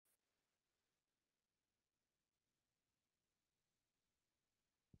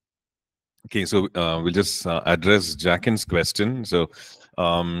Okay, so we'll just address Jackin's question. So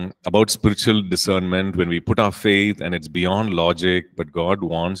about spiritual discernment, when we put our faith and it's beyond logic, but God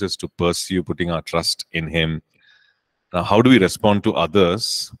wants us to pursue putting our trust in Him. Now, how do we respond to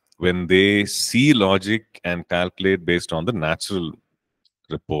others when they see logic and calculate based on the natural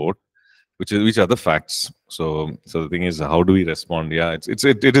report, which are the facts? So the thing is, how do we respond? Yeah,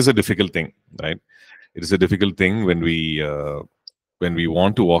 it is a difficult thing, right? It is a difficult thing when we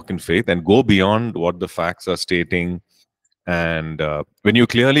want to walk in faith and go beyond what the facts are stating, and when you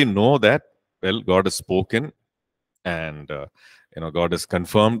clearly know that, well, God has spoken, and God has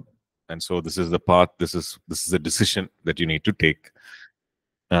confirmed, and so this is the path, this is the decision that you need to take.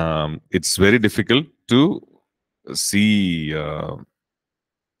 It's very difficult to see, to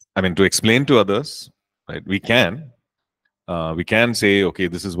explain to others, right? We can say, okay,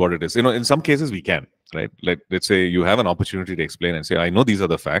 this is what it is. In some cases we can, right? Let's say you have an opportunity to explain and say, I know these are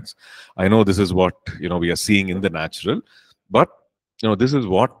the facts. I know this is what, we are seeing in the natural, but, this is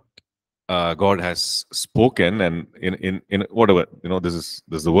what God has spoken, and in whatever, this is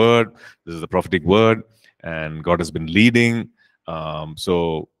the word, this is the prophetic word, and God has been leading.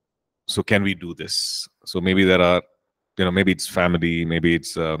 So can we do this? So maybe there are, maybe it's family, maybe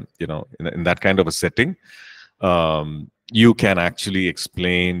it's, in that kind of a setting, you can actually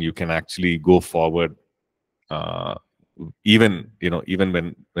explain, you can actually go forward, even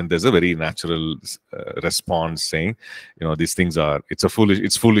when there's a very natural response saying, these things are,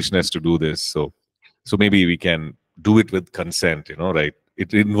 it's foolishness to do this. So maybe we can do it with consent, right?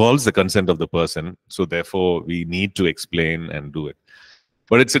 It involves the consent of the person, so therefore we need to explain and do it.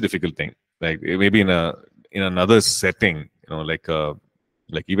 But it's a difficult thing. Like maybe in another setting, like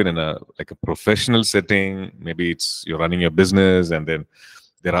even in a professional setting, maybe it's you're running your business, and then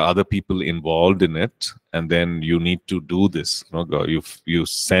there are other people involved in it, and then you need to do this. You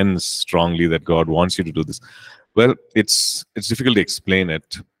sense strongly that God wants you to do this. Well, it's difficult to explain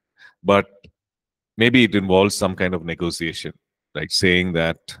it, but maybe it involves some kind of negotiation, like saying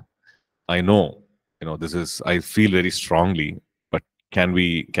that I know, I feel very strongly, but can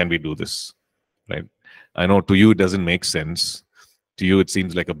we do this, right? I know to you it doesn't make sense. To you it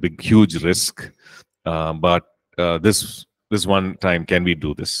seems like a big, huge risk, but this one time, can we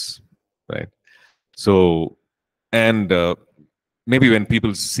do this, right? So, and maybe when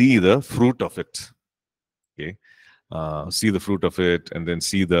people see the fruit of it, okay, see the fruit of it, and then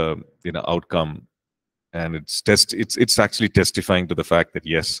see the outcome, and it's actually testifying to the fact that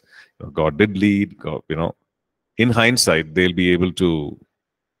yes, God did lead. God, in hindsight, they'll be able to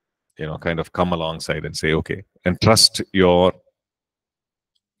kind of come alongside and say, okay, and trust your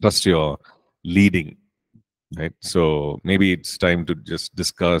leading, right? So maybe it's time to just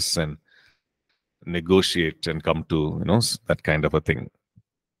discuss and negotiate and come to that kind of a thing.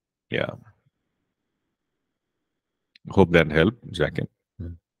 Yeah, hope that helped, Jackie.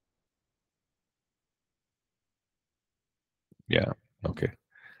 Yeah. Okay.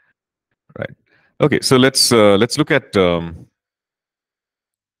 Right. Okay. So let's look at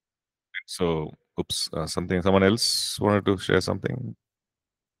so oops, someone else wanted to share something.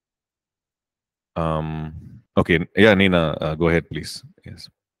 Okay. Yeah, Nina, go ahead, please. Yes.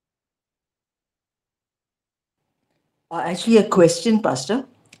 Actually, a question, Pastor.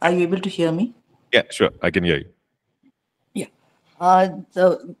 Are you able to hear me? Yeah, sure. I can hear you. Yeah.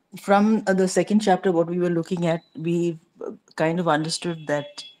 From the second chapter, what we were looking at, we kind of understood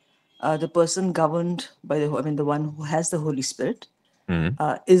that the person governed by the one who has the Holy Spirit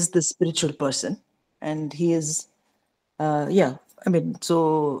is the spiritual person, and he is, open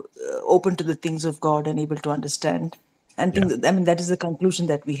to the things of God and able to understand. And Yeah. that is the conclusion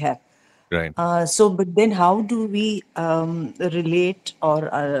that we have. Right. But then how do we relate,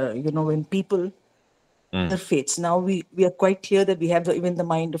 or when people other faiths? Now we are quite clear that we have even the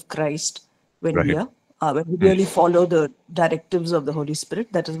mind of Christ when we Right. are when we really follow the directives of the Holy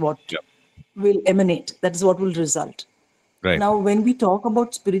Spirit. That is what Yeah. will emanate. That is what will result. Right. Now, when we talk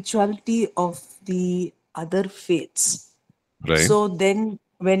about spirituality of the other faiths, Right. so then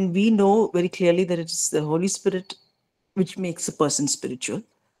when we know very clearly that it's the Holy Spirit which makes a person spiritual,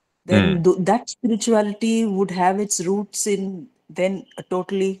 then that spirituality would have its roots in then a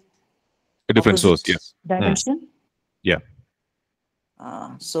totally A different source. opposite Yes. dimension. Yeah.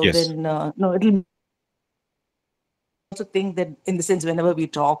 So Yes. then, no, it'll also think that in the sense whenever we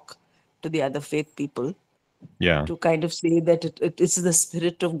talk to the other faith people, Yeah. to kind of say that it is the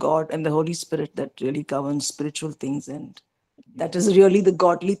Spirit of God and the Holy Spirit that really governs spiritual things, and that is really the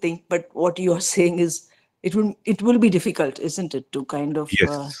godly thing. But what you are saying is it will be difficult, isn't it, to kind of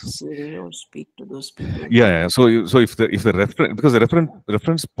Yes. say or speak to those people? Yeah. So if the reference, because the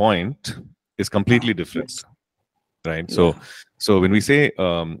reference point is completely different, Yes. right? Yeah. So when we say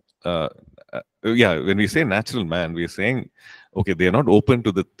when we say natural man, we are saying, okay, they are not open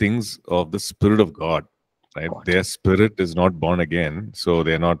to the things of the Spirit of God, right? God. Their spirit is not born again, so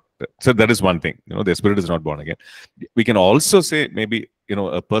they're not. So that is one thing, their spirit is not born again. We can also say maybe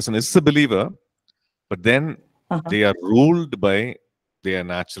a person is a believer, but then Uh-huh. they are ruled by their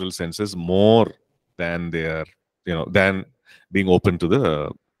natural senses more than their than being open to the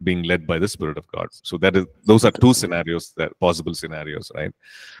being led by the Spirit of God. So those are Spirit of two God. scenarios, that possible scenarios, right?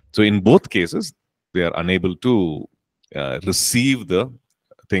 So in both cases, they are unable to receive the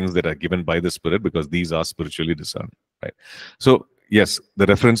things that are given by the Spirit, because these are spiritually discerned, right? So yes, the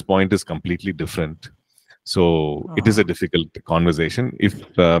reference point is completely different. So it is a difficult conversation. If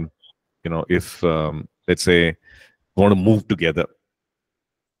let's say want to move together,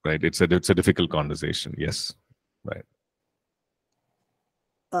 right? It's a difficult conversation. Yes, right.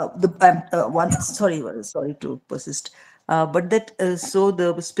 Sorry to persist, but that so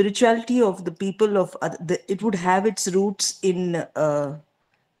the spirituality of the people of it would have its roots in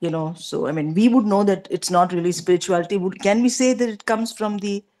so I mean we would know that it's not really spirituality. Can we say that it comes from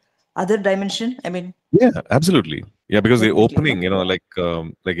the other dimension? I mean, Yeah, absolutely. Yeah, because the definitely, no?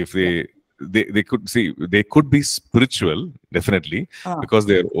 opening, like if Yeah. they could see, they could be spiritual, definitely, Ah, because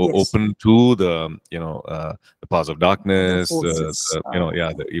they're yes. open to the the powers of The darkness, forces.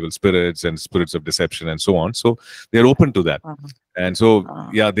 the evil spirits and spirits of deception and so on. So they're open to that, Uh, and so uh,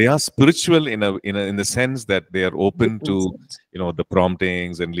 yeah, they are spiritual in the sense that they are open different to sense. the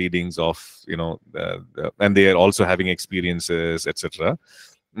promptings and leadings of and they are also having experiences, etc.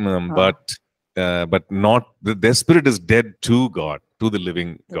 Uh, But not their spirit is dead to God, to the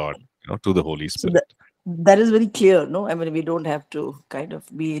living God, to the Holy so Spirit. that is very clear, no? I mean, we don't have to kind of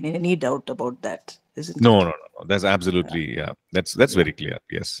be in any doubt about that, isn't No, it? no, no, no. That's absolutely, yeah. That's Yeah. very clear.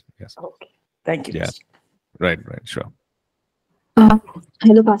 Yes, yes, Okay. Thank you, yeah. Pastor. Right, right, sure. Uh,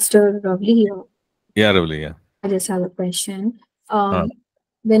 Hello, Pastor Ravli here. Yeah, Ravli, yeah. I just have a question. Uh,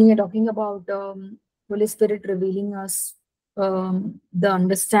 When we're talking about Holy Spirit revealing us the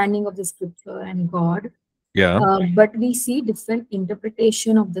understanding of the Scripture and God, yeah. but we see different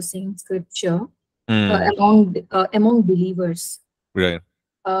interpretation of the same Scripture Mm, among believers. right.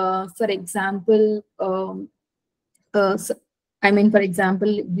 For example, so, I mean, for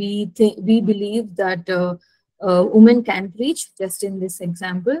example, we believe that women can preach. Just in this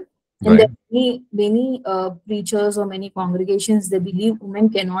example, and there Right. are many preachers or many congregations they believe women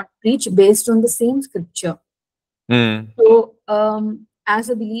cannot preach based on the same scripture. Mm, So, as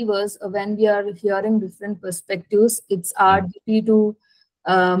a believers, when we are hearing different perspectives, it's our mm, duty to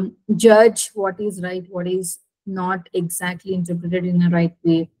judge what is right, what is not exactly interpreted in a right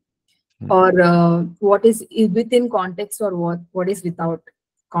way, mm, or what is within context or what is without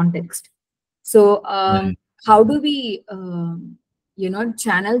context. So mm, how do we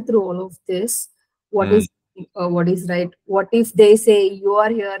channel through all of this? What mm. is right? What if they say you are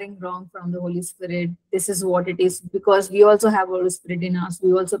hearing wrong from the Holy Spirit? This is what it is, because we also have Holy Spirit in us,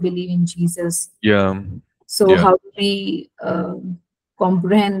 we also believe in Jesus. Yeah, So yeah. how do we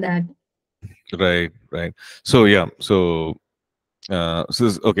comprehend that? Right, right. So yeah,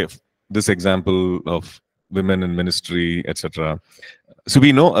 okay. This example of women in ministry, etc. So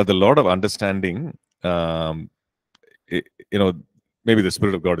we know the Lord of understanding. Um, i- you know, maybe the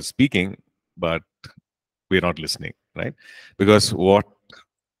Spirit of God is speaking, but we're not listening, right? Because what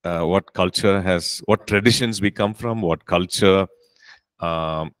culture has, what traditions we come from, what culture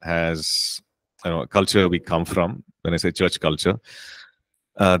has, culture we come from. When I say church culture,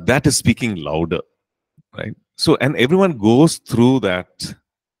 that is speaking louder, right? So, and everyone goes through that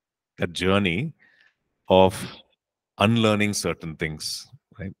journey of unlearning certain things,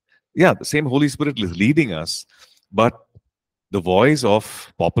 right? Yeah, the same Holy Spirit is leading us, but the voice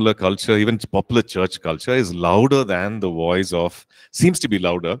of popular culture, even popular church culture, is louder than the voice of, seems to be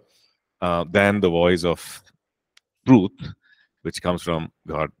louder than the voice of truth, which comes from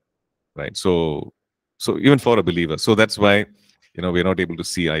God, right? So even for a believer, so that's why we're not able to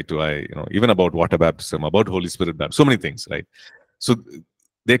see eye to eye, even about water baptism, about Holy Spirit baptism, so many things, right? So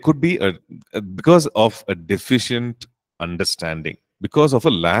there could be because of a deficient understanding, because of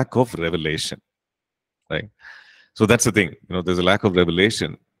a lack of revelation, right? So that's the thing, there's a lack of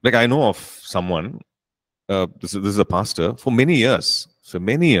revelation. Like I know of someone, this is a pastor for many years,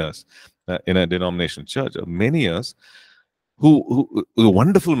 in a denomination church, many years, who a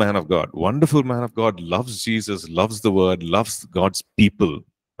wonderful man of God, loves Jesus, loves the word, loves God's people,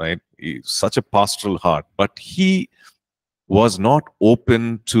 right? Such a pastoral heart, but he was not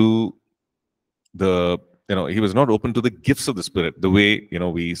open to the he was not open to the gifts of the Spirit. The way,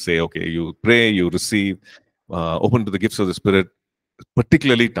 we say, okay, you pray, you receive, open to the gifts of the Spirit,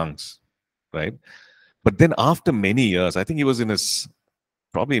 particularly tongues, right? But then after many years, I think he was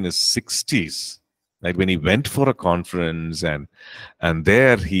probably in his 60s, right, when he went for a conference, and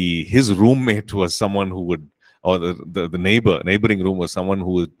there his roommate was someone who would, or the neighboring room was someone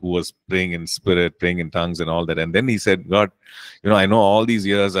who was praying in spirit, praying in tongues and all that. And then he said, God, I know all these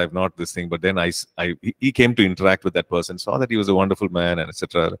years I've not this thing, but then he came to interact with that person, saw that he was a wonderful man, and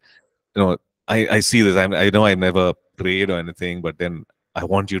etc. I see this. I know I never prayed or anything, but then I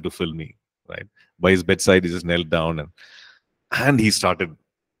want you to fill me, right? By his bedside, he just knelt down and he started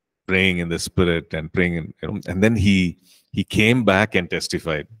praying in the Spirit and praying, and then he came back and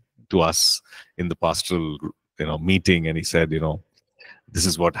testified to us in the pastoral, meeting, and he said, this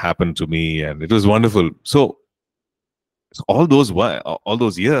is what happened to me, and it was wonderful. So all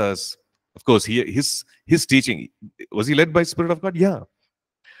those years, of course, his teaching, was he led by Spirit of God? Yeah,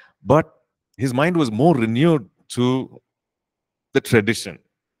 but his mind was more renewed to the tradition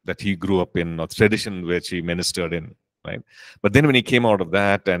that he grew up in, or tradition which he ministered in, right? But then when he came out of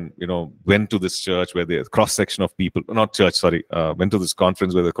that and went to this church where the cross section of people, not church, sorry, went to this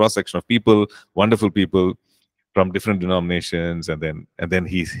conference where the cross section of people, wonderful people from different denominations, and then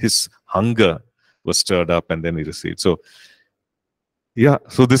his hunger was stirred up, and then he received. So yeah,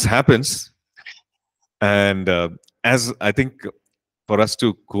 so this happens, and as I think for us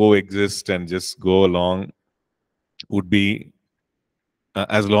to coexist and just go along would be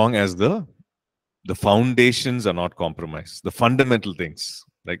as long as the foundations are not compromised, the fundamental things.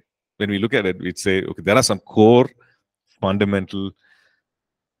 Like when we look at it, we'd say, okay, there are some core fundamental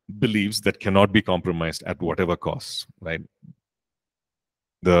beliefs that cannot be compromised at whatever cost, right?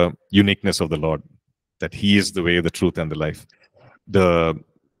 The uniqueness of the Lord, that He is the way, the truth, and the life. The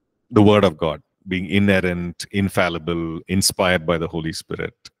Word of God being inerrant, infallible, inspired by the Holy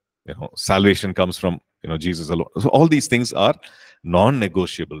Spirit. Salvation comes from Jesus alone. So all these things are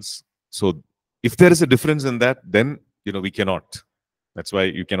non-negotiables. So if there is a difference in that, then we cannot. That's why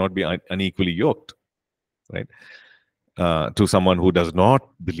you cannot be unequally yoked, right? To someone who does not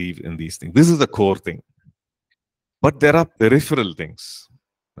believe in these things. This is the core thing. But there are peripheral things,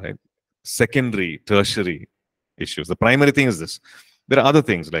 right? Secondary, tertiary issues. The primary thing is this. There are other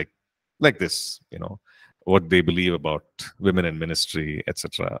things like this, what they believe about women in ministry,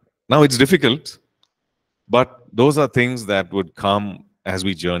 etc. Now it's difficult, but those are things that would come as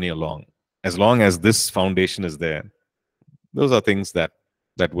we journey along. As long as this foundation is there, those are things that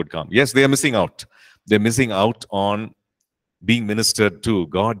would come. Yes, they are missing out. They're missing out on being ministered to,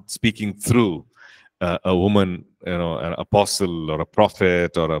 God speaking through a woman, an apostle or a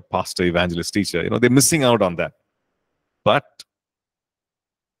prophet or a pastor, evangelist, teacher. They're missing out on that. But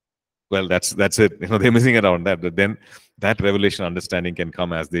well, that's it. They're missing out on that. But then that revelation understanding can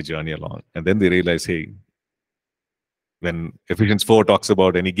come as they journey along, and then they realize, hey, when Ephesians 4 talks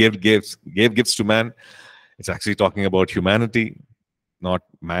about, and He gave gifts to man, it's actually talking about humanity, not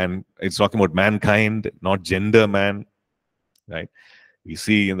man. It's talking about mankind, not gender man, right? We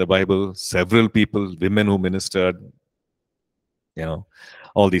see in the Bible several people, women who ministered,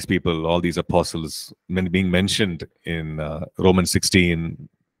 all these people, all these apostles being mentioned in Romans 16.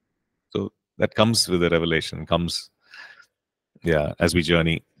 So that comes with the revelation, as we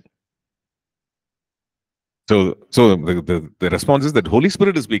journey. So the response is that Holy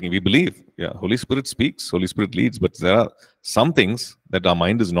Spirit is speaking. We believe, Holy Spirit speaks, Holy Spirit leads, but there are some things that our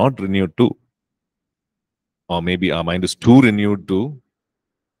mind is not renewed to. Or maybe our mind is too renewed to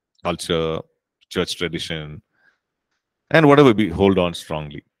culture, church tradition, and whatever we hold on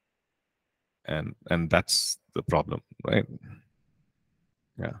strongly. And that's the problem, right?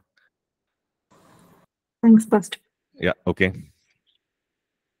 Yeah. Thanks, Pastor. Yeah, okay.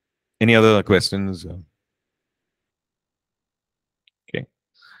 Any other questions?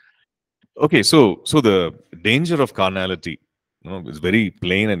 Okay, so the danger of carnality, is very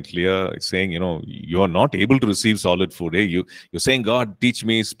plain and clear. It's saying, you are not able to receive solid food. Hey, you're saying, God, teach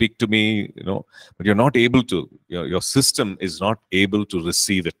me, speak to me, but you're not able to. Your system is not able to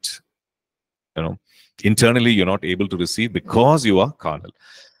receive it. Internally, you're not able to receive because you are carnal.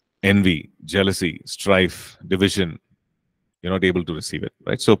 Envy, jealousy, strife, division, you're not able to receive it,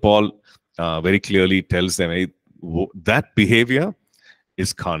 right? So Paul very clearly tells them, hey, that behavior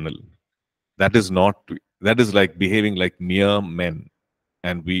is carnal. That is like behaving like mere men.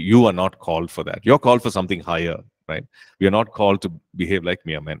 And you are not called for that. You're called for something higher, right? We are not called to behave like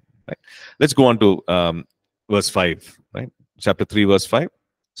mere men, right? Let's go on to verse 5, right? Chapter 3, verse 5.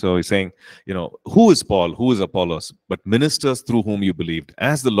 So he's saying, who is Paul? Who is Apollos? But ministers through whom you believed,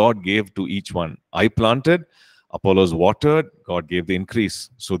 as the Lord gave to each one. I planted, Apollos watered, God gave the increase.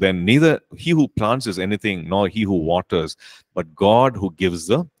 So then neither he who plants is anything, nor he who waters, but God who gives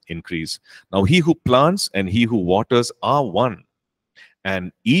the increase. Now he who plants and he who waters are one,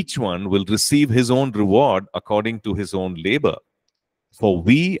 and each one will receive his own reward according to his own labor. For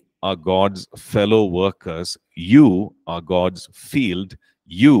we are God's fellow workers. You are God's field.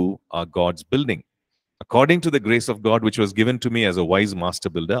 You are God's building. According to the grace of God, which was given to me as a wise master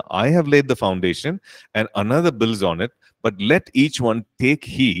builder, I have laid the foundation and another builds on it. But let each one take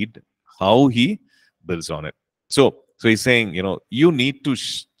heed how he builds on it. So he's saying, you need to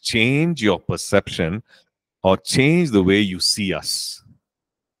change your perception or change the way you see us.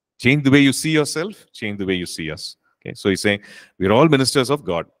 Change the way you see yourself, change the way you see us. Okay, so he's saying we're all ministers of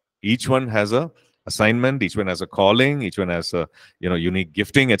God. Each one has a assignment, each one has a calling, each one has a unique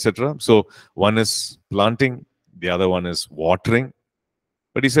gifting, etc. So one is planting, the other one is watering.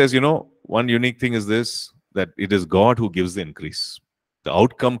 But he says, one unique thing is this, that it is God who gives the increase. The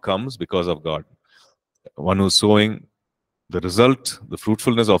outcome comes because of God. One who's sowing, the result, the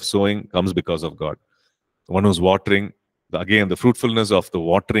fruitfulness of sowing comes because of God. The one who's watering, again, the fruitfulness of the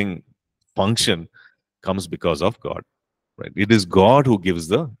watering function comes because of God. Right? It is God who gives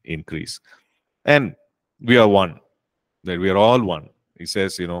the increase. And we are one. That we are all one. He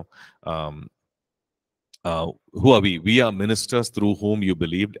says, who are we? We are ministers through whom you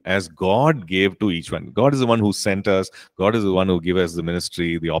believed, as God gave to each one. God is the one who sent us. God is the one who gave us the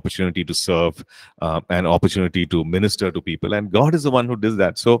ministry, the opportunity to serve, and opportunity to minister to people. And God is the one who does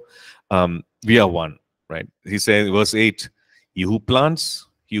that. So we are one, right? He says, verse 8, he who plants,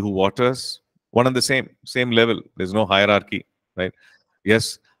 he who waters, one and the same level. There's no hierarchy, right?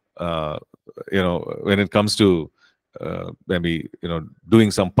 Yes, when it comes to maybe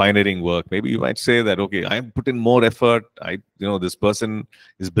doing some pioneering work, maybe you might say that, okay, I put in more effort. This person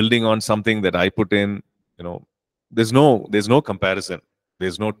is building on something that I put in. There's no comparison.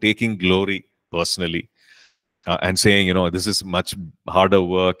 There's no taking glory personally and saying, this is much harder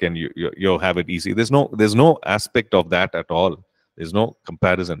work and you have it easy. There's no aspect of that at all. There's no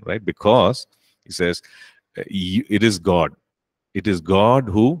comparison, right? Because he says it is God. It is God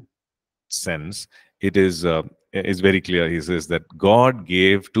who sends. It is very clear. He says that God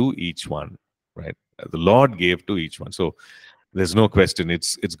gave to each one, right? The Lord gave to each one. So there's no question.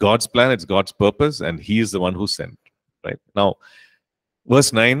 It's God's plan. It's God's purpose, and He is the one who sent. Right now,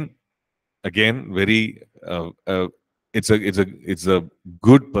 verse 9 again, very. It's a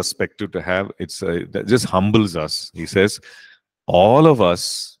good perspective to have. That just humbles us. He says, all of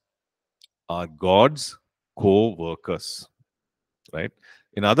us are God's co-workers, right?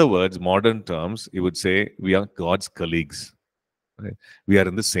 In other words, modern terms, you would say we are God's colleagues. Right? We are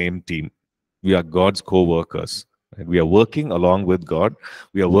in the same team. We are God's co-workers. Right? We are working along with God.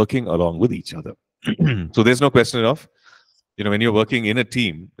 We are working along with each other. So there's no question of, when you're working in a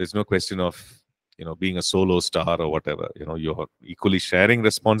team, there's no question of, being a solo star or whatever. You're equally sharing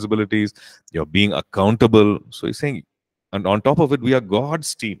responsibilities. You're being accountable. So he's saying, and on top of it, we are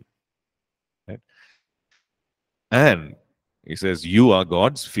God's team. Right? And he says, you are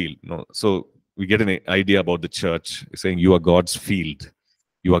God's field. So we get an idea about the church. He's saying, you are God's field.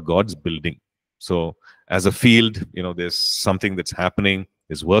 You are God's building. So as a field, there's something that's happening.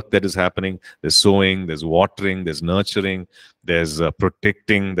 There's work that is happening. There's sowing, there's watering, there's nurturing, there's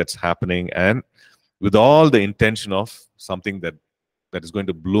protecting that's happening. And with all the intention of something that is going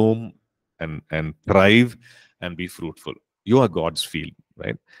to bloom and thrive and be fruitful. You are God's field,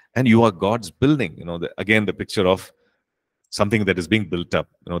 right? And you are God's building. Again, the picture of something that is being built up.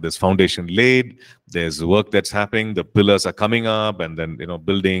 There's foundation laid, there's work that's happening, the pillars are coming up, and then,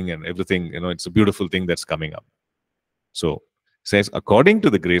 building and everything, it's a beautiful thing that's coming up. So it says, according to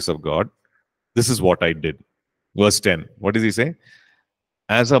the grace of God, this is what I did. Verse 10, what does he say?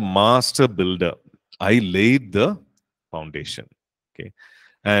 As a master builder, I laid the foundation. Okay.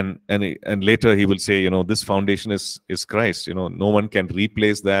 And later he will say, this foundation is Christ. No one can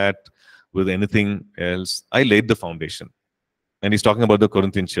replace that with anything else. I laid the foundation. And he's talking about the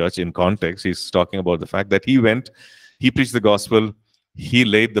Corinthian church in context. He's talking about the fact that he preached the gospel, he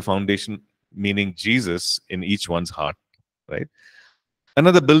laid the foundation, meaning Jesus, in each one's heart, right?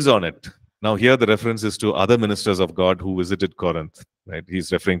 Another builds on it. Now here the reference is to other ministers of God who visited Corinth, right?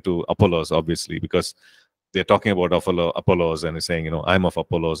 He's referring to Apollos, obviously, because they're talking about Apollos and he's saying, I'm of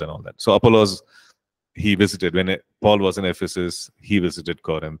Apollos and all that. So Apollos, he visited. When Paul was in Ephesus, he visited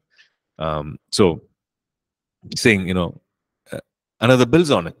Corinth. So saying, another builds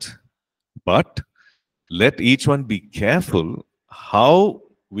on it. But let each one be careful how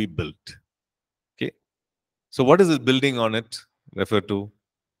we built. Okay. So what is this building on it refer to?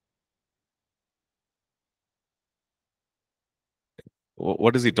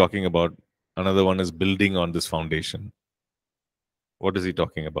 What is he talking about? Another one is building on this foundation. What is he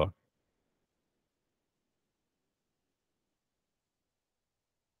talking about?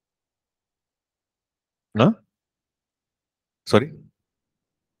 Huh? Sorry?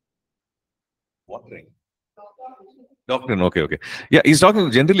 Watering. Doctrine. Okay, okay. Yeah, he's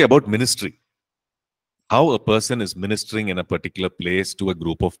talking generally about ministry. How a person is ministering in a particular place to a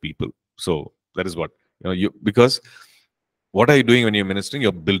group of people. So that is what, because what are you doing when you're ministering?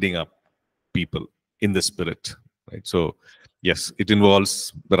 You're building up people in the spirit, right? So yes, it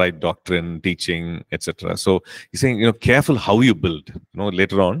involves the right doctrine, teaching, etc. So he's saying, careful how you build.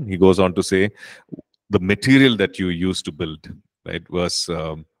 Later on, he goes on to say the material that you use to build, right? Verse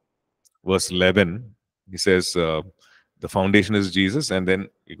 11, he says, the foundation is Jesus, and then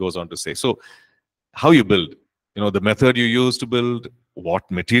he goes on to say, so how you build, the method you use to build, what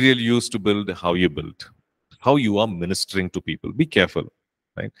material you use to build, how you build, how you are ministering to people. Be careful,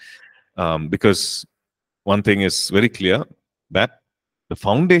 right? Because one thing is very clear, that the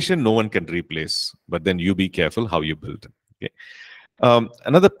foundation no one can replace, but then you be careful how you build. Okay.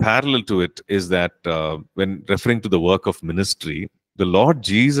 Another parallel to it is that when referring to the work of ministry, the Lord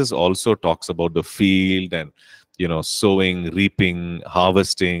Jesus also talks about the field and sowing, reaping,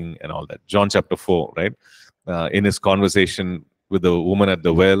 harvesting, and all that. John chapter 4, right? In his conversation with the woman at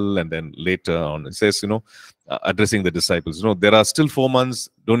the well, and then later on, it says, addressing the disciples, there are still 4 months.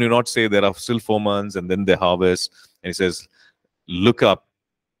 Don't you not say there are still 4 months, and then the harvest? And he says, look up,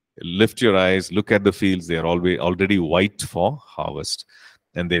 lift your eyes, look at the fields. They are already white for harvest.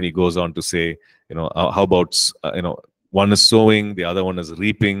 And then he goes on to say, how about, one is sowing, the other one is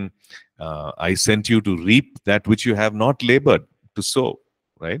reaping. I sent you to reap that which you have not labored to sow,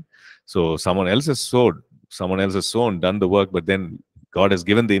 right? So someone else has sowed, someone else has sown, done the work, but then God has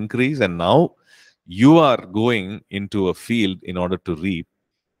given the increase, and now you are going into a field in order to reap,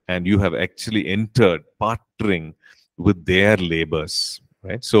 and you have actually entered, partnering with their labors,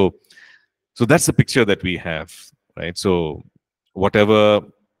 right? So that's the picture that we have, right? So whatever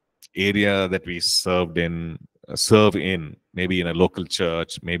area that we serve in, maybe in a local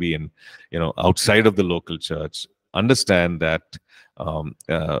church, maybe in outside of the local church, understand that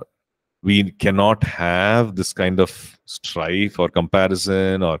we cannot have this kind of strife or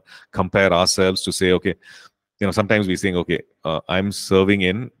comparison or compare ourselves to say, okay, sometimes we think, okay, I'm serving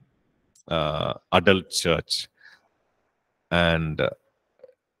in adult church, and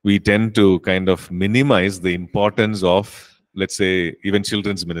we tend to kind of minimize the importance of, let's say, even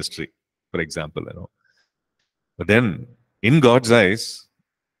children's ministry, for example. But then, in God's eyes,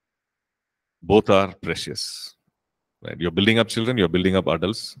 both are precious. Right? You're building up children, you're building up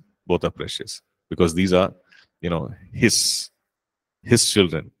adults, both are precious, because these are, his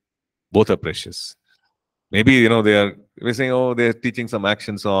children. Both are precious. Maybe, we're saying, oh, they're teaching some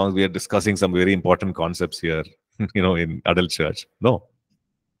action songs, we are discussing some very important concepts here, in adult church. No.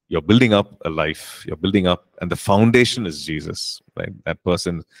 You're building up a life. You're building up, and the foundation is Jesus, right? That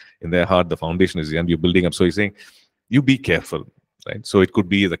person in their heart, the foundation is, and you're building up. So he's saying, you be careful, right? So it could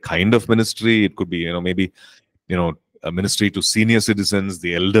be the kind of ministry. It could be, maybe, a ministry to senior citizens,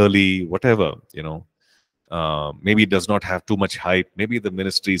 the elderly, whatever, maybe it does not have too much hype. Maybe the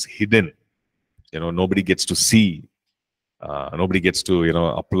ministry is hidden. Nobody gets to see. Nobody gets to,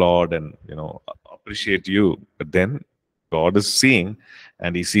 applaud and, appreciate you. But then God is seeing,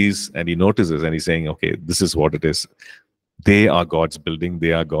 and he sees and he notices, and he's saying, okay, this is what it is. They are God's building.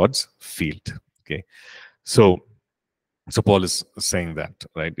 They are God's field. Okay. So Paul is saying that,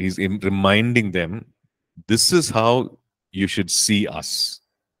 right? He's reminding them, this is how you should see us,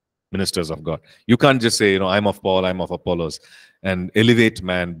 ministers of God. You can't just say, I'm of Paul, I'm of Apollos, and elevate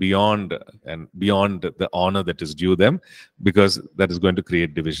man beyond the honor that is due them, because that is going to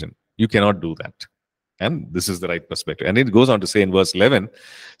create division. You cannot do that. And this is the right perspective. And it goes on to say in verse 11,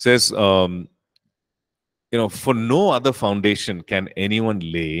 says, for no other foundation can anyone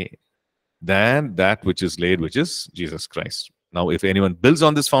lay than that which is laid, which is Jesus Christ. Now, if anyone builds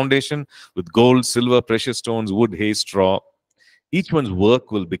on this foundation with gold, silver, precious stones, wood, hay, straw, each one's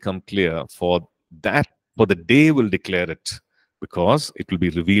work will become clear, for the day will declare it, because it will be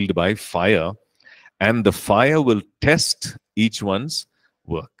revealed by fire, and the fire will test each one's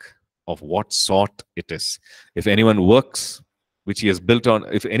work, of what sort it is. If anyone's work which he has built on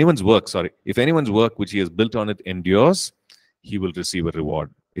it endures, he will receive a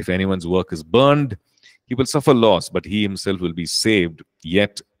reward. If anyone's work is burned, he will suffer loss, but he himself will be saved,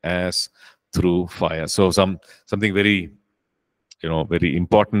 yet as through fire. So something very very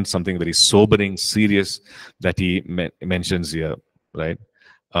important, something very sobering, serious that he mentions here, right?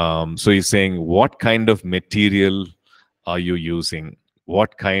 So he's saying, what kind of material are you using?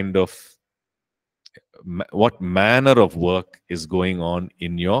 What manner of work is going on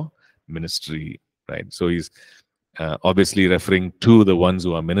in your ministry, right? So he's obviously referring to the ones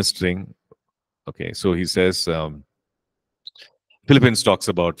who are ministering. Okay, so he says, Philippians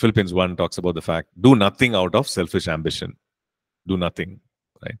 1 talks about the fact, do nothing out of selfish ambition. Do nothing,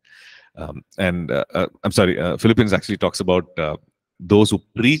 right? I'm sorry, Philippians actually talks about those who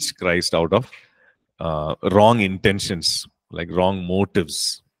preach Christ out of wrong intentions, like wrong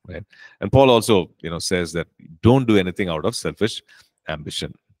motives, right? And Paul also, says that don't do anything out of selfish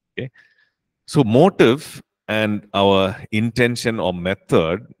ambition. Okay, so motive and our intention or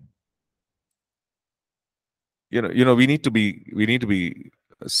method, we need to be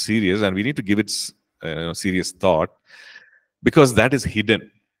serious, and we need to give it serious thought, because that is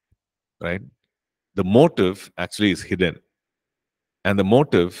hidden, right? The motive actually is hidden, and the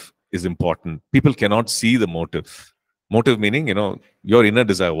motive is important. People cannot see the motive. Motive meaning, your inner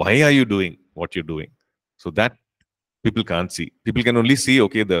desire. Why are you doing what you're doing? So that people can't see. People can only see,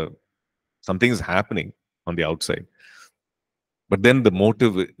 okay, something is happening on the outside. But then the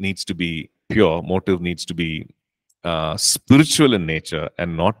motive needs to be pure. Motive needs to be spiritual in nature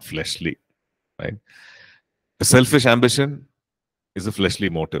and not fleshly, right? A selfish ambition is a fleshly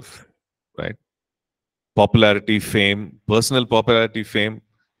motive, right? Popularity, fame, personal popularity, fame,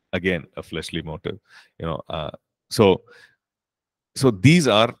 again, a fleshly motive. So these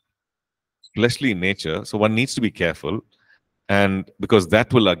are fleshly in nature. So one needs to be careful, and because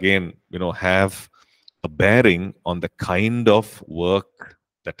that will again, have a bearing on the kind of work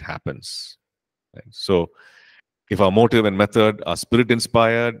that happens. Right? So if our motive and method are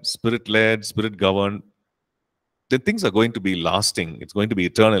spirit-inspired, spirit-led, spirit-governed, then things are going to be lasting. It's going to be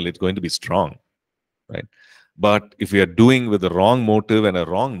eternal. It's going to be strong, right? But if we are doing with the wrong motive and a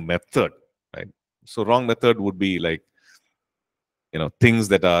wrong method, right? So wrong method would be like, things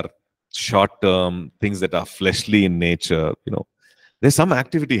that are short-term, things that are fleshly in nature. There's some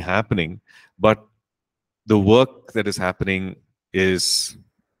activity happening, but the work that is happening is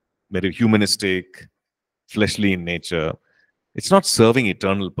very humanistic, fleshly in nature. It's not serving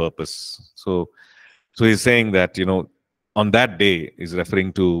eternal purpose. So he's saying that, on that day, he's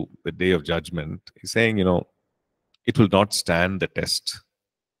referring to the day of judgment. He's saying, it will not stand the test.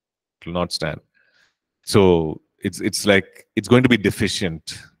 It will not stand. So it's like it's going to be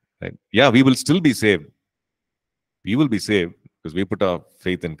deficient, right? Yeah, we will still be saved. We will be saved because we put our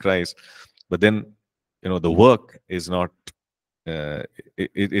faith in Christ. But then, the work is not.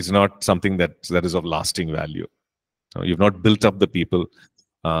 It's not something that is of lasting value. So you've not built up the people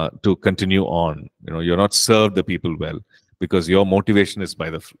to continue on. You're not served the people well because your motivation is by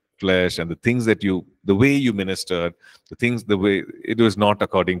the flesh, and the way you ministered, the way it was not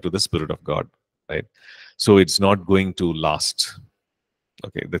according to the Spirit of God, right? So it's not going to last.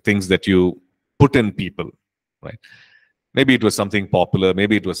 Okay, the things that you put in people, right? Maybe it was something popular.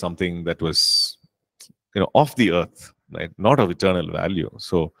 Maybe it was something that was, off the earth, right? Not of eternal value.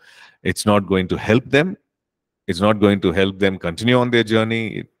 So it's not going to help them. It's not going to help them continue on their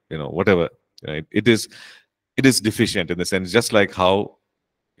journey. Whatever. Right? It is deficient in the sense, just like how,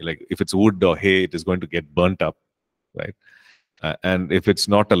 like if it's wood or hay, it is going to get burnt up, right? And if it's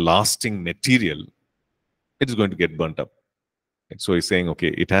not a lasting material, it is going to get burnt up. Right? So he's saying, okay,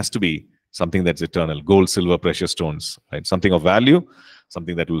 it has to be something that's eternal: gold, silver, precious stones, right? Something of value,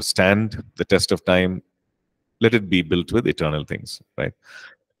 something that will stand the test of time. Let it be built with eternal things, right?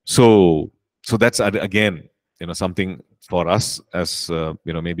 So that's again, something for us as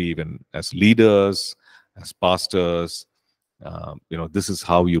maybe even as leaders, as pastors. This is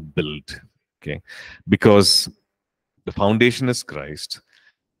how you build, okay? Because the foundation is Christ.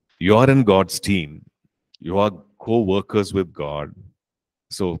 You are in God's team. You are co-workers with God.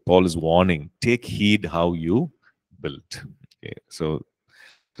 So Paul is warning: take heed how you build. Okay, so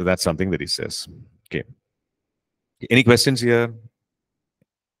that's something that he says. Okay. Any questions here?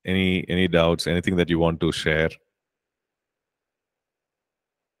 Any doubts? Anything that you want to share?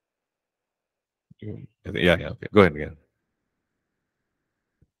 Yeah. Okay. Go ahead again.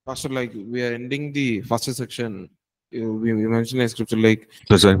 Pastor, like we are ending the first section. We mentioned a scripture like.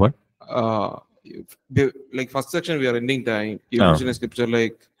 Sorry, what? Like first section we are ending time. You mentioned a scripture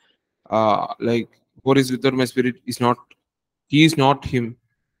like what is without my spirit is not. He is not him.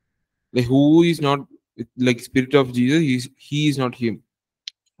 Like who is not like spirit of Jesus? He is not him.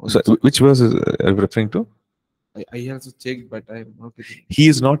 So which verse is referring to? I also checked, but I'm not getting. He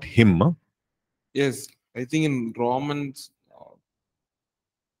is not him. Huh? Yes, I think in Romans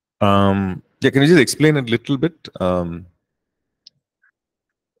Yeah, can you just explain a little bit?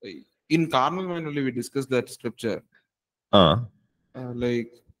 In carnal mind only we discussed that scripture.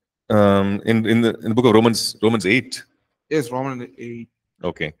 Like In the book of Romans 8. yes, Romans 8.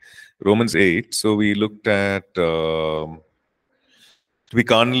 Okay, Romans 8. So we looked at we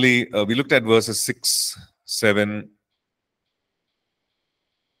looked at verses 6, 7.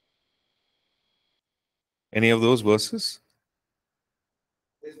 Any of those verses?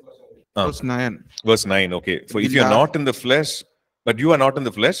 Verse 9. Verse 9. Okay. For if you are not in the flesh, but you are not in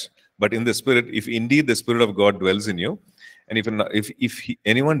the flesh, but in the spirit, if indeed the Spirit of God dwells in you, and if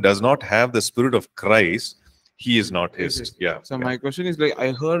anyone does not have the Spirit of Christ, he is not his. Yes. Yeah. So my question is like,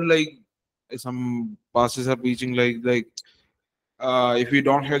 I heard like some pastors are preaching like if you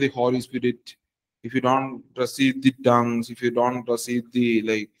don't have the Holy Spirit, if you don't receive the tongues, if you don't receive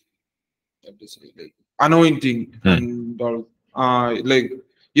the what to say, like anointing and all, like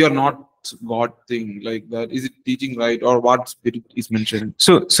you are not God thing like that. Is it teaching right, or what spirit is mentioned?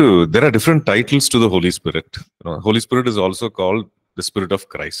 So there are different titles to the Holy Spirit. Holy Spirit is also called the Spirit of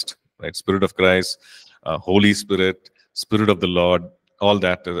Christ, right? Spirit of Christ, Holy Spirit, Spirit of the Lord, all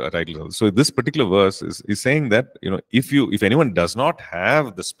that titles. So this particular verse is saying that if anyone does not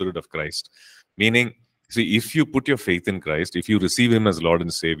have the Spirit of Christ, meaning, see, if you put your faith in Christ, if you receive Him as Lord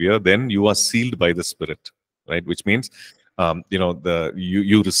and Savior, then you are sealed by the Spirit, right? Which means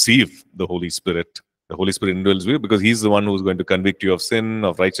you receive the Holy Spirit. The Holy Spirit indwells you because He's the one who's going to convict you of sin,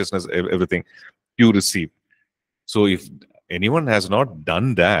 of righteousness, everything you receive. So if anyone has not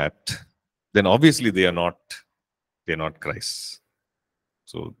done that, then obviously they're not Christ.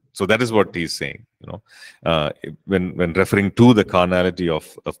 So that is what he's saying. When referring to the carnality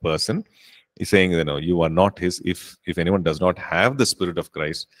of a person, he's saying you are not his. If anyone does not have the Spirit of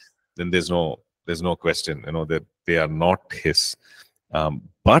Christ, then there's no question that they are not his.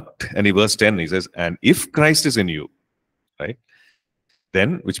 But in verse 10 he says, and if Christ is in you, right,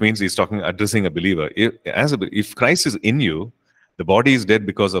 then, which means he's addressing a believer. If Christ is in you, the body is dead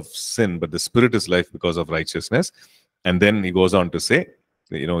because of sin, but the spirit is life because of righteousness. And then he goes on to say,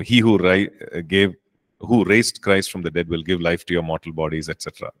 he who raised Christ from the dead will give life to your mortal bodies,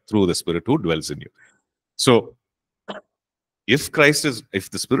 etc., through the Spirit who dwells in you. So if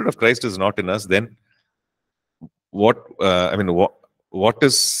the Spirit of Christ is not in us, then what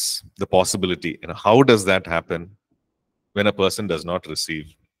is the possibility? How does that happen when a person has not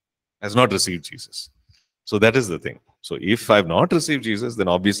received Jesus? So that is the thing. So if I've not received Jesus, then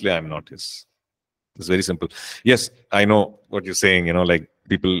obviously I'm not his. It's very simple. Yes, I know what you're saying. Like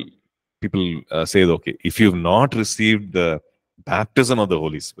people say, okay, if you've not received the baptism of the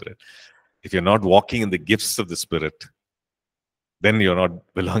Holy Spirit, if you're not walking in the gifts of the Spirit, then you're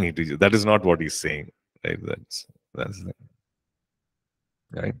not belonging to Jesus. That is not what he's saying, right? That's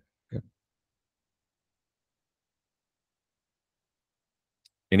right. Yeah.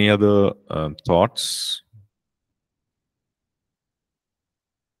 Any other thoughts?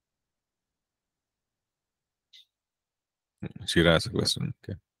 Shira has a question.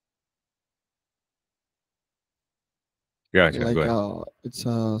 Okay. Yeah, like it's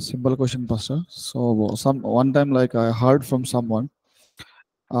a simple question, Pastor. So one time, like I heard from someone,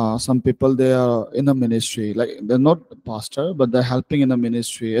 some people, they are in a ministry, like they're not pastor, but they're helping in a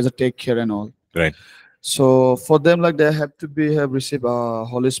ministry as a take care and all. Right. So for them, like they have received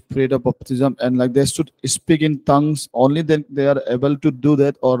Holy Spirit of baptism, and like they should speak in tongues only. Then they are able to do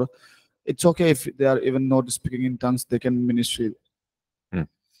that, or it's okay if they are even not speaking in tongues, they can ministry.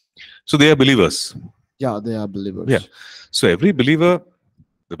 So they are believers. Yeah, they are believers. Yeah. So every believer,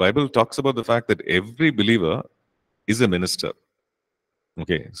 the Bible talks about the fact that every believer is a minister.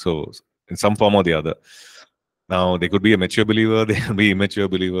 Okay. So in some form or the other. Now, they could be a mature believer, they can be immature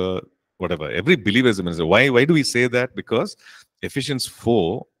believer, whatever. Every believer is a minister. Why do we say that? Because Ephesians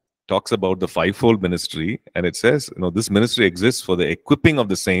 4 talks about the fivefold ministry, and it says, this ministry exists for the equipping of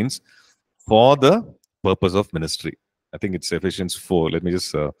the saints for the purpose of ministry. I think it's Ephesians 4. Let me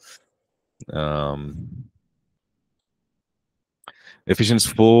just Ephesians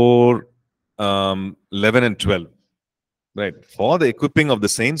 4, 11 and 12. Right. For the equipping of the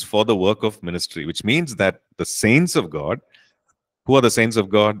saints for the work of ministry, which means that the saints of God, who are the saints of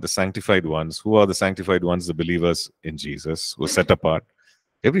God? The sanctified ones. Who are the sanctified ones? The believers in Jesus, who are set apart.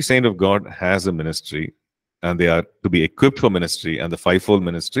 Every saint of God has a ministry, and they are to be equipped for ministry, and the fivefold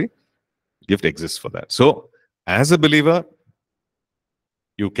ministry gift exists for that. So, as a believer,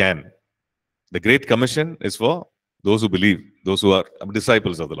 you can. The Great Commission is for those who believe, those who are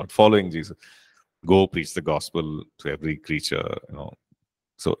disciples of the Lord, following Jesus. Go preach the gospel to every creature,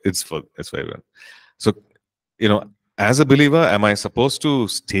 So it's for everyone. So, as a believer, am I supposed to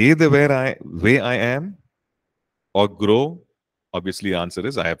stay the way I am or grow? Obviously, the answer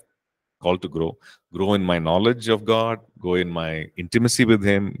is I have called to grow in my knowledge of God, grow in my intimacy with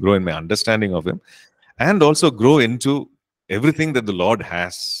Him, grow in my understanding of Him, and also grow into everything that the Lord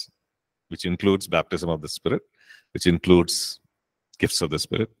has, which includes baptism of the Spirit, which includes gifts of the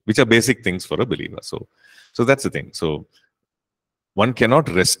Spirit, which are basic things for a believer. So that's the thing. So one cannot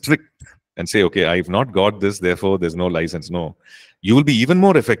restrict and say, okay, I've not got this, therefore there's no license. No, you will be even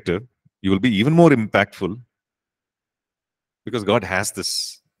more effective. You will be even more impactful because God has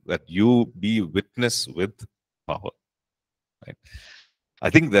this, that you be witness with power. Right? I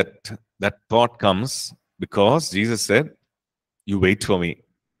think that thought comes because Jesus said, you wait for me.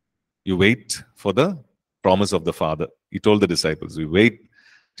 You wait for the promise of the Father. He told the disciples, you wait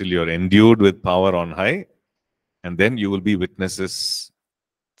till you're endued with power on high, and then you will be witnesses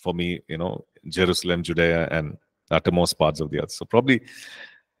for me, Jerusalem, Judea, and the uttermost parts of the earth. So probably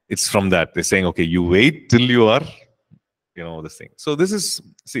it's from that. They're saying, okay, you wait till you are, this thing. So this is,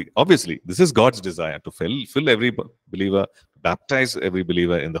 obviously, this is God's desire to fill every believer, baptize every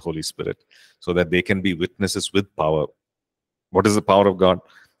believer in the Holy Spirit so that they can be witnesses with power. What is the power of God?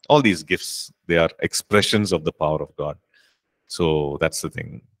 All these gifts, they are expressions of the power of God. So that's the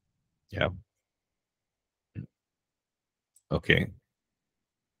thing. Yeah. Okay.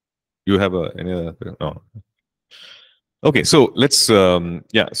 You have any other? No. Okay, so let's, so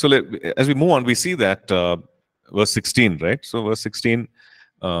as we move on, we see that verse 16, right? So verse 16,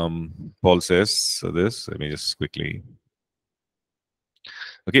 Paul says this, let me just quickly.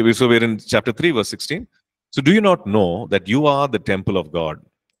 Okay, so we're in chapter 3, verse 16. So do you not know that you are the temple of God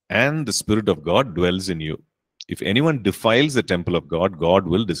and the Spirit of God dwells in you? If anyone defiles the temple of God, God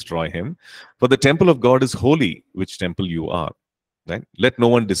will destroy him. For the temple of God is holy, which temple you are. Right? Let no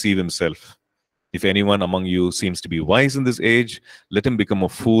one deceive himself. If anyone among you seems to be wise in this age, let him become a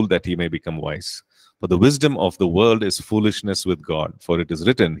fool that he may become wise. For the wisdom of the world is foolishness with God. For it is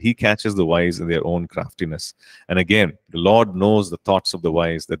written, He catches the wise in their own craftiness. And again, the Lord knows the thoughts of the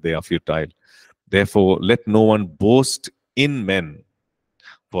wise, that they are futile. Therefore, let no one boast in men,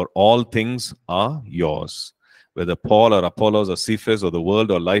 for all things are yours. Whether Paul or Apollos or Cephas or the world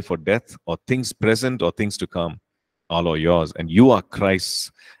or life or death or things present or things to come, all are yours. And you are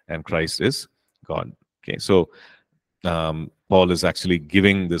Christ's, and Christ is God. Okay, so Paul is actually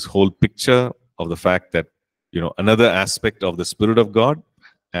giving this whole picture of the fact that, another aspect of the Spirit of God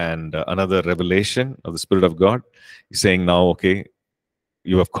and another revelation of the Spirit of God. He's saying now, okay,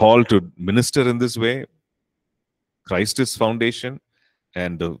 you have called to minister in this way. Christ is foundation,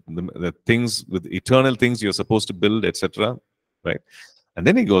 and the things with eternal things you're supposed to build, etc. Right? And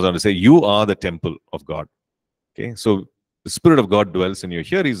then he goes on to say, you are the temple of God. Okay, so the Spirit of God dwells in you.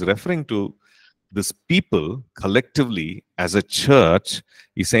 Here he's referring to this people collectively as a church.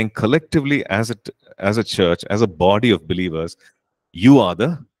 He's saying collectively as a church, as a body of believers, you are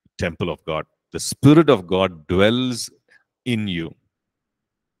the temple of God. The Spirit of God dwells in you.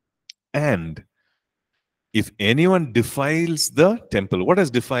 And if anyone defiles the temple, what does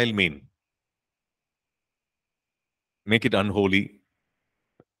defile mean? Make it unholy,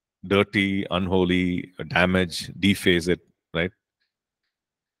 dirty, unholy, damage, deface it, right?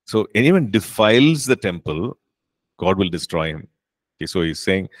 So anyone defiles the temple, God will destroy him. Okay, so he's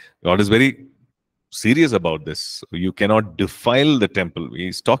saying God is very serious about this. You cannot defile the temple.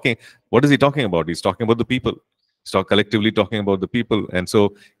 He's talking, what is he talking about? He's talking about the people. He's collectively talking about the people. And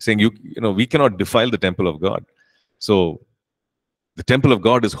so saying, we cannot defile the temple of God. So the temple of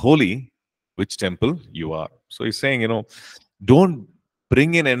God is holy, which temple you are. So he's saying, don't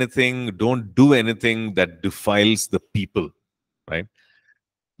bring in anything, don't do anything that defiles the people, right?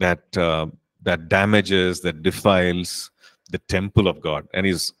 That damages, that defiles the temple of God. And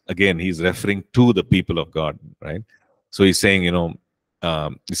he's referring to the people of God, right? So he's saying,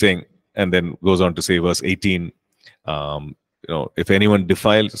 and then goes on to say, verse 18, if anyone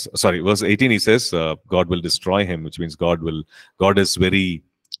defiles, verse 18, he says, God will destroy him, which means God is very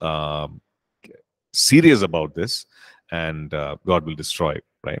serious about this, and God will destroy,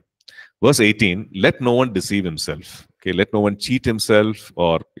 right? Verse 18, let no one deceive himself. Okay, let no one cheat himself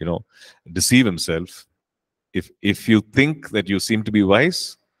or, deceive himself. If you think that you seem to be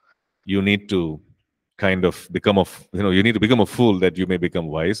wise, you need to kind of become you need to become a fool that you may become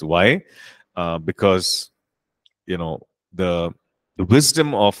wise. Why? Because, the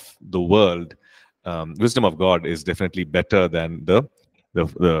wisdom of the world, wisdom of God is definitely better than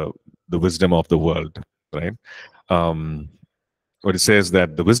the wisdom of the world, right? What it says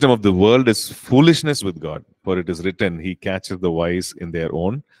that the wisdom of the world is foolishness with God, for it is written, He catches the wise in their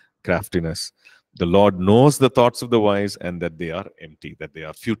own craftiness. The Lord knows the thoughts of the wise, and that they are empty, that they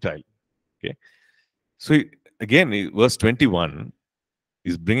are futile. Okay. So again, verse 21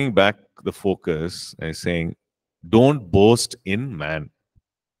 is bringing back the focus and saying, don't boast in man.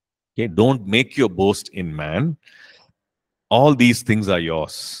 Okay. Don't make your boast in man. All these things are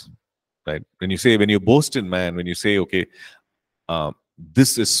yours. Right. When you boast in man, when you say, okay,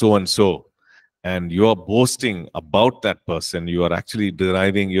 this is so and so, and you are boasting about that person, you are actually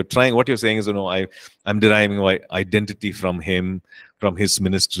what you're saying is, I'm deriving my identity from him, from his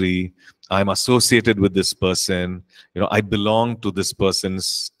ministry. I'm associated with this person. I belong to this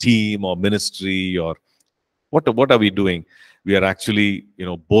person's team or ministry, or what are we doing? We are actually,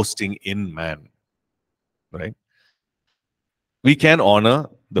 boasting in man, right? We can honor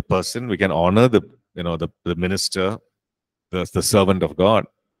the person, we can honor the minister, the servant of God,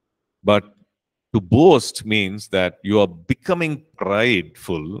 but to boast means that you are becoming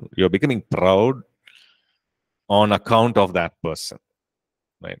prideful, you're becoming proud on account of that person,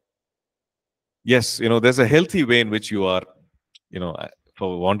 right? Yes, there's a healthy way in which you are,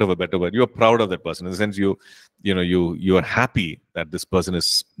 for want of a better word, you are proud of that person. In the sense you are happy that this person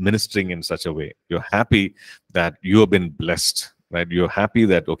is ministering in such a way. You're happy that you have been blessed, right? You're happy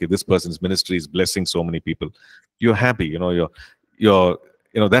that, okay, this person's ministry is blessing so many people. You're happy, you're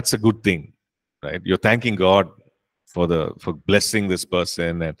that's a good thing, right? You're thanking God for blessing this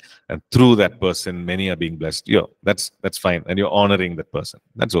person, and through that person many are being blessed. That's fine, and you're honoring that person.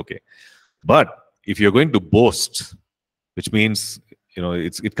 That's okay. But if you're going to boast, which means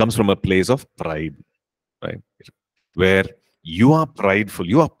it comes from a place of pride, right? Where you are prideful,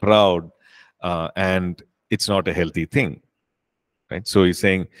 you are proud, and it's not a healthy thing, right? So he's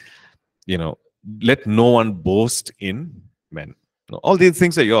saying, let no one boast in men. All these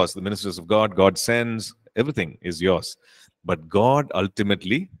things are yours. The ministers of God, God sends, everything is yours. But God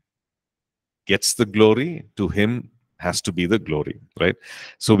ultimately gets the glory. To him has to be the glory, right?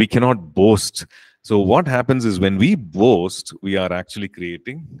 So we cannot boast. So what happens is, when we boast, we are actually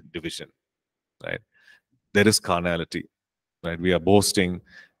creating division, right? There is carnality, right? We are boasting.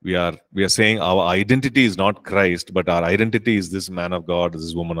 We are saying our identity is not Christ, but our identity is this man of God,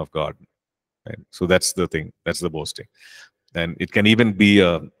 this woman of God, right? So that's the thing. That's the boasting. And it can even be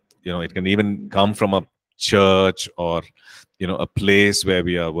it can even come from a church, or a place where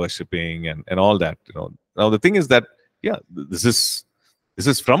we are worshiping, and all that. Now the thing is that, this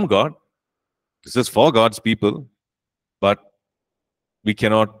is from God, this is for God's people, but we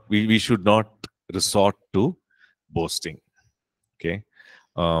should not resort to boasting. Okay.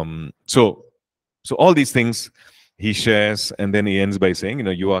 So all these things he shares, and then he ends by saying,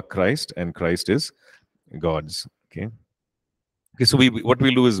 you are Christ, and Christ is God's. Okay. So what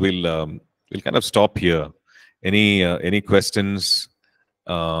we'll do is we'll kind of stop here. Any questions?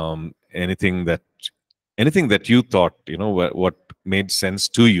 Anything that you thought, what made sense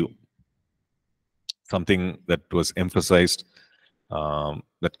to you? Something that was emphasized,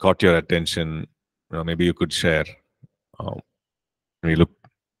 that caught your attention. Maybe you could share. We look,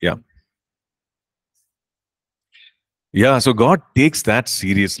 yeah. Yeah, so God takes that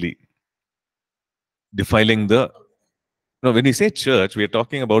seriously. Defiling when we say church, we are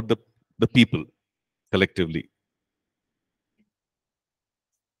talking about the people collectively.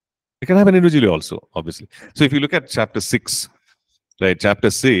 It can happen individually also, obviously. So if you look at chapter 6, right? Chapter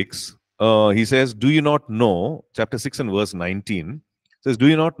 6, he says, do you not know, chapter 6 and verse 19, says, do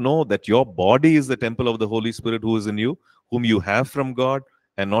you not know that your body is the temple of the Holy Spirit who is in you, whom you have from God,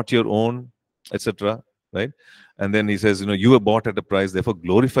 and not your own, etc. Right? And then he says, you were bought at a price, therefore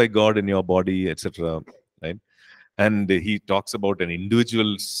glorify God in your body, etc. Right? And he talks about an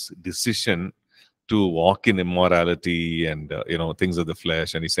individual's decision to walk in immorality and things of the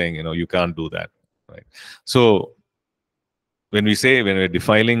flesh, and he's saying, you can't do that, right? So when we're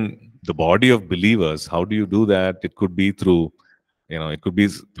defiling the body of believers, how do you do that? It could be through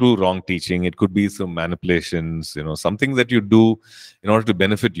wrong teaching. It could be through manipulations, something that you do in order to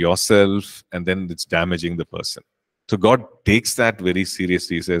benefit yourself, and then it's damaging the person. So God takes that very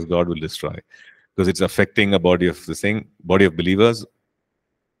seriously. He says God will destroy, because it's affecting a body of believers,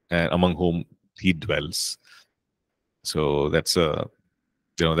 among whom he dwells. So that's a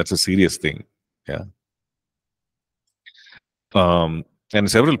serious thing. Yeah. And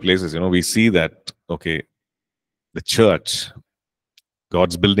several places, we see that, okay, the church,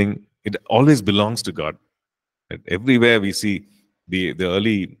 God's building, it always belongs to God. Right? Everywhere we see the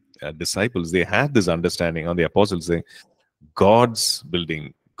early disciples, they had this understanding, on the apostles saying, God's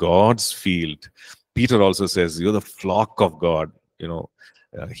building, God's field. Peter also says, you're the flock of God.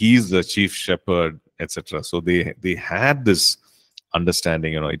 He's the chief shepherd, etc. So they had this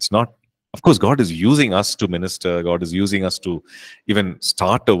understanding. It's not Of course, God is using us to minister. God is using us to even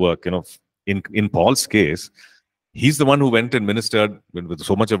start a work. In Paul's case, he's the one who went and ministered with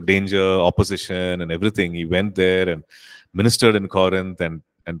so much of danger, opposition, and everything. He went there and ministered in Corinth and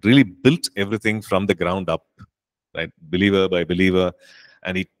really built everything from the ground up, right, believer by believer.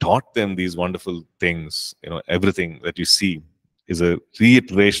 And he taught them these wonderful things. Everything that you see is a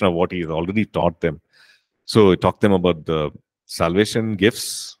reiteration of what he has already taught them. So he taught them about the salvation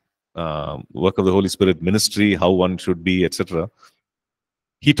gifts, work of the Holy Spirit, ministry, how one should be, etc.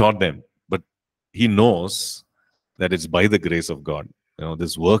 He taught them, but he knows that it's by the grace of God.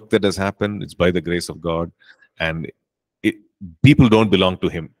 This work that has happened, it's by the grace of God, and people don't belong to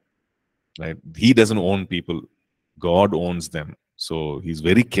him, right? He doesn't own people. God owns them. So he's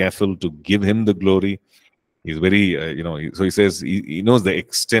very careful to give him the glory. He's very, so he says he knows the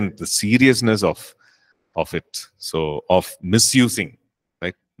extent, the seriousness of it. So of misusing,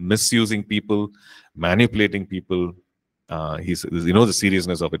 right? Misusing people, manipulating people. He knows the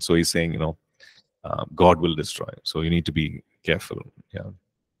seriousness of it. So he's saying, God will destroy. So you need to be careful. Yeah.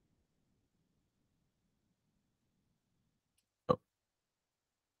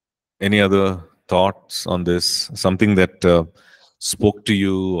 Any other thoughts on this? Something that spoke to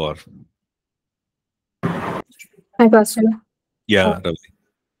you, or? Hi, Pastor. Yeah.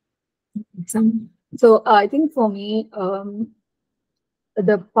 So I think for me,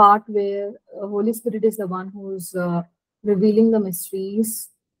 the part where Holy Spirit is the one who's revealing the mysteries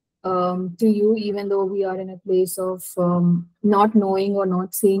to you, even though we are in a place of not knowing or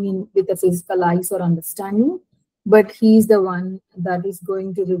not seeing with the physical eyes or understanding, but he's the one that is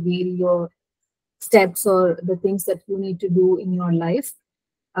going to reveal your steps or the things that you need to do in your life.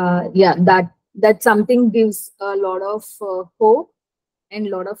 That something gives a lot of hope and a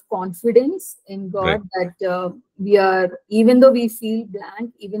lot of confidence in God, right, that we are, even though we feel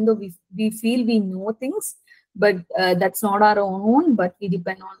blank, even though we feel we know things, but that's not our own, but we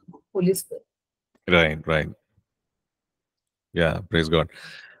depend on Holy Spirit. Right. Yeah, praise God.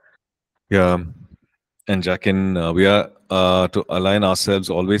 Yeah. And Jackin, we are to align ourselves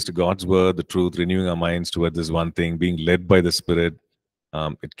always to God's word, the truth, renewing our minds toward this one thing, being led by the Spirit.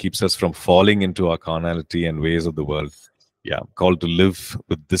 It keeps us from falling into our carnality and ways of the world. Yeah, called to live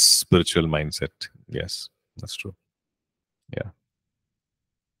with this spiritual mindset. Yes, that's true. Yeah.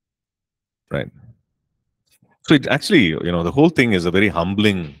 Right. So it actually, the whole thing is a very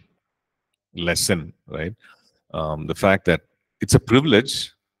humbling lesson, right? The fact that it's a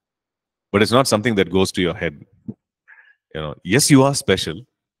privilege, but it's not something that goes to your head. Yes, you are special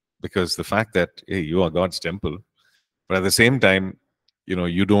because the fact that, hey, you are God's temple, but at the same time,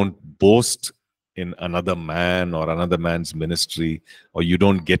 you don't boast in another man or another man's ministry, or you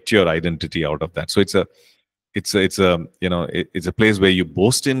don't get your identity out of that. So it's a place where you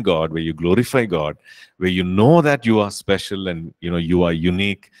boast in God, where you glorify God, where you know that you are special and you are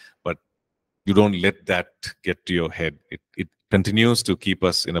unique, but you don't let that get to your head. It continues to keep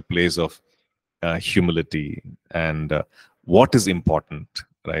us in a place of humility and what is important,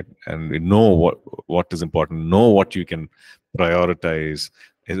 right? And know what is important, know what you can prioritize,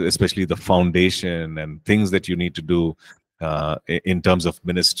 especially the foundation and things that you need to do in terms of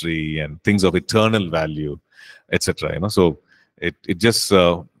ministry and things of eternal value, etc. So it just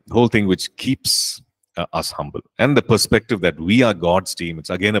whole thing which keeps us humble, and the perspective that we are God's team. It's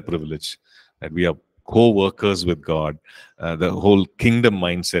again a privilege that we are co-workers with God. The whole kingdom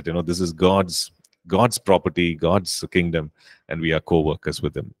mindset, this is God's property, God's kingdom, and we are co-workers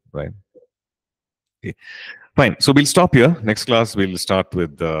with him, right? Okay. Fine. So we'll stop here. Next class, we'll start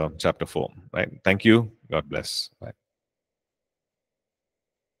with chapter 4, right? Thank you. God bless. Bye.